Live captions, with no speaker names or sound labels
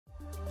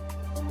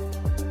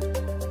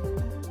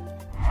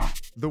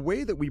The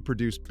way that we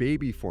produce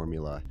baby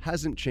formula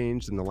hasn't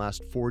changed in the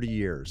last 40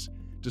 years,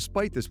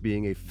 despite this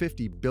being a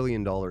 $50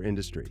 billion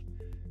industry.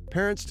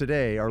 Parents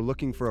today are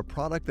looking for a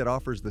product that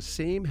offers the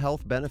same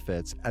health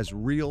benefits as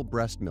real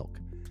breast milk.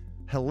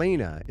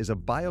 Helaina is a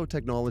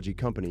biotechnology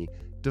company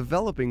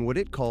developing what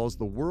it calls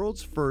the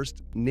world's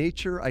first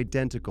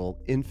nature-identical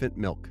infant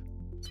milk.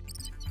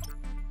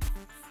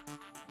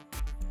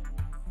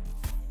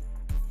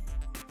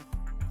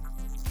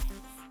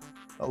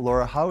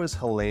 Laura, how is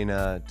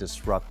Helaina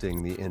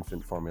disrupting the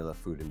infant formula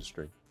food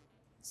industry?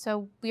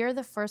 So we are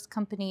the first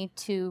company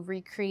to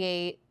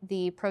recreate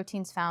the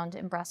proteins found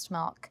in breast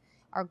milk.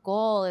 Our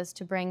goal is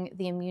to bring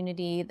the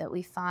immunity that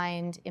we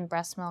find in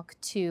breast milk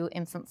to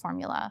infant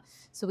formula.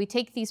 So we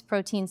take these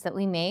proteins that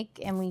we make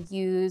and we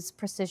use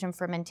precision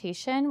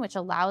fermentation, which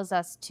allows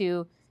us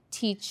to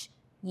teach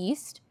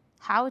yeast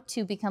how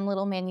to become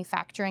little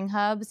manufacturing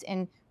hubs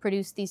and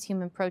produce these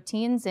human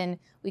proteins. And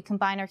we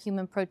combine our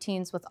human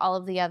proteins with all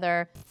of the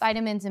other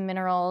vitamins and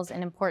minerals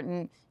and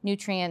important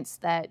nutrients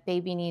that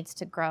baby needs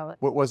to grow.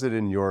 What was it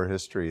in your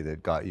history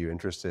that got you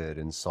interested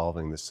in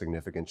solving this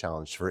significant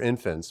challenge for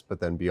infants, but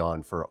then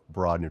beyond for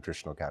broad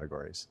nutritional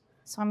categories?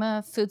 So I'm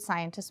a food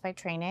scientist by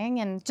training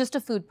and just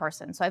a food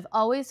person. So I've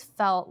always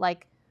felt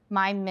like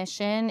my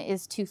mission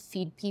is to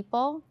feed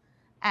people.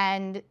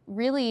 And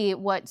really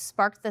what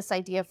sparked this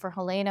idea for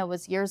Helaina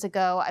was years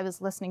ago, I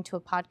was listening to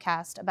a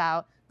podcast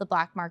about the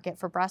black market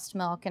for breast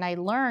milk, and I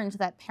learned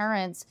that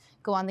parents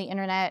go on the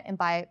internet and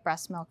buy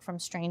breast milk from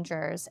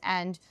strangers,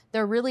 and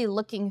they're really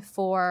looking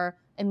for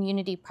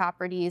immunity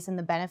properties and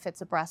the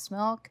benefits of breast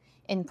milk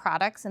in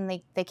products, and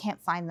they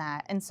can't find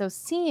that. And so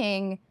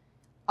seeing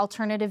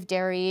alternative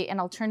dairy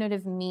and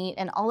alternative meat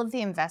and all of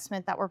the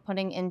investment that we're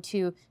putting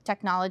into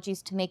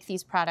technologies to make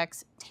these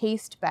products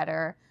taste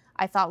better,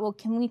 I thought, well,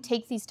 can we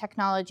take these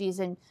technologies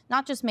and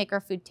not just make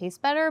our food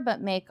taste better,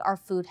 but make our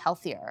food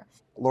healthier?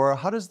 Laura,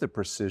 how does the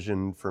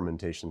precision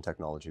fermentation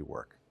technology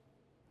work?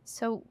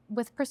 So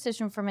with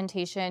precision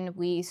fermentation,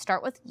 we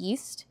start with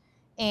yeast,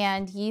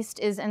 and yeast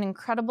is an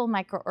incredible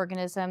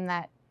microorganism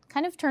that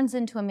kind of turns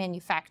into a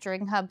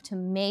manufacturing hub to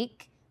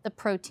make the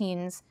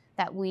proteins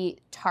that we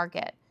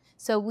target.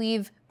 So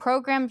we've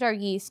programmed our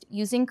yeast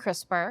using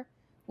CRISPR.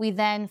 We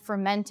then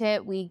ferment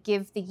it, we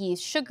give the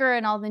yeast sugar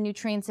and all the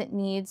nutrients it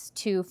needs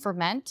to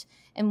ferment.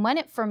 And when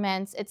it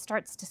ferments, it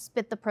starts to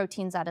spit the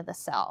proteins out of the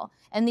cell.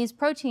 And these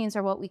proteins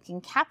are what we can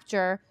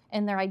capture,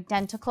 and they're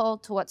identical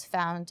to what's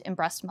found in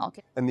breast milk.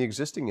 And the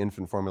existing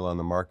infant formula on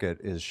the market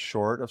is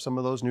short of some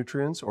of those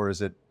nutrients, or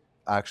is it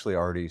actually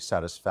already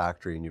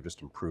satisfactory and you've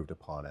just improved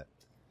upon it?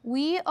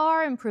 We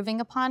are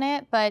improving upon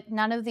it, but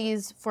none of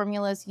these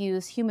formulas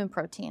use human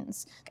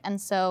proteins.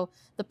 And so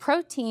the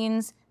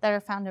proteins that are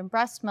found in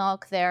breast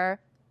milk,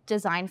 they're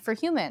designed for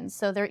humans.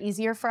 So they're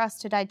easier for us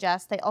to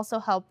digest. They also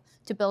help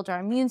to build our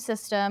immune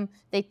system.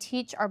 They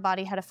teach our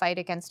body how to fight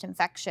against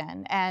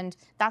infection. And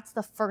that's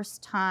the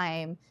first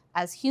time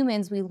as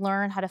humans we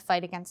learn how to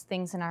fight against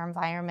things in our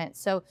environment.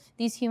 So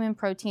these human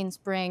proteins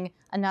bring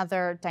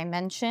another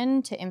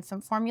dimension to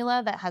infant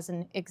formula that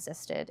hasn't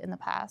existed in the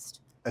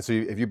past. And so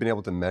have you been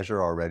able to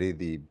measure already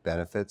the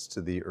benefits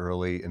to the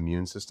early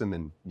immune system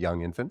in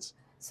young infants?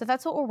 So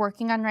that's what we're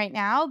working on right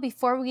now.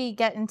 Before we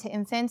get into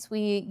infants,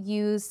 we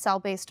use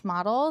cell-based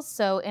models.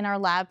 So in our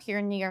lab here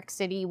in New York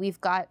City,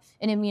 we've got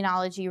an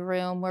immunology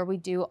room where we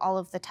do all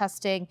of the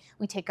testing.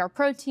 We take our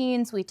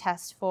proteins, we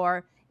test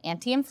for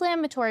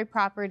anti-inflammatory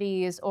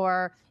properties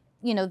or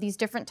these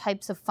different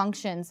types of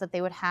functions that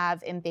they would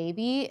have in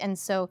baby. And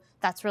so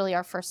that's really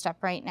our first step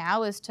right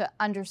now, is to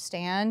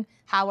understand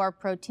how our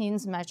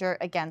proteins measure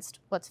against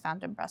what's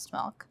found in breast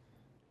milk.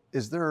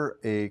 Is there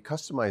a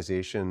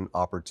customization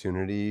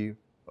opportunity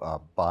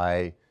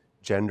by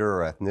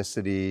gender or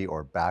ethnicity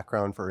or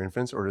background for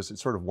infants, or is it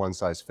sort of one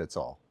size fits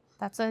all?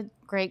 That's a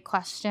great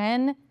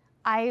question.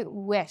 I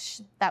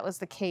wish that was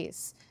the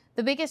case.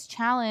 The biggest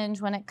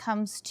challenge when it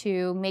comes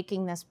to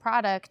making this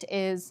product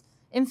is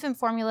infant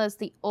formula is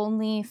the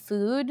only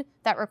food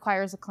that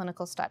requires a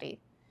clinical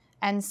study.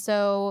 And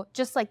so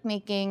just like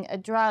making a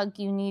drug,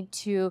 you need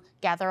to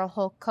gather a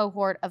whole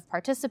cohort of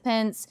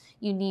participants.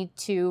 You need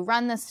to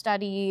run the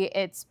study.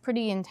 It's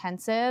pretty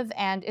intensive,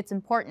 and it's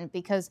important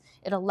because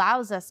it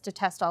allows us to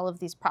test all of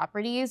these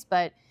properties.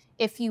 But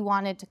if you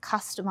wanted to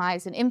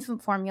customize an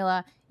infant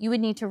formula, you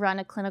would need to run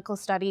a clinical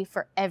study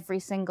for every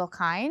single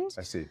kind.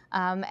 I see.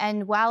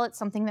 And while it's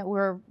something that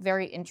we're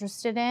very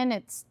interested in,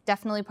 it's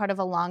definitely part of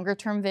a longer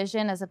term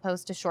vision as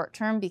opposed to short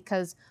term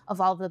because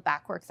of all the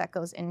back work that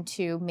goes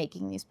into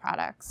making these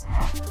products.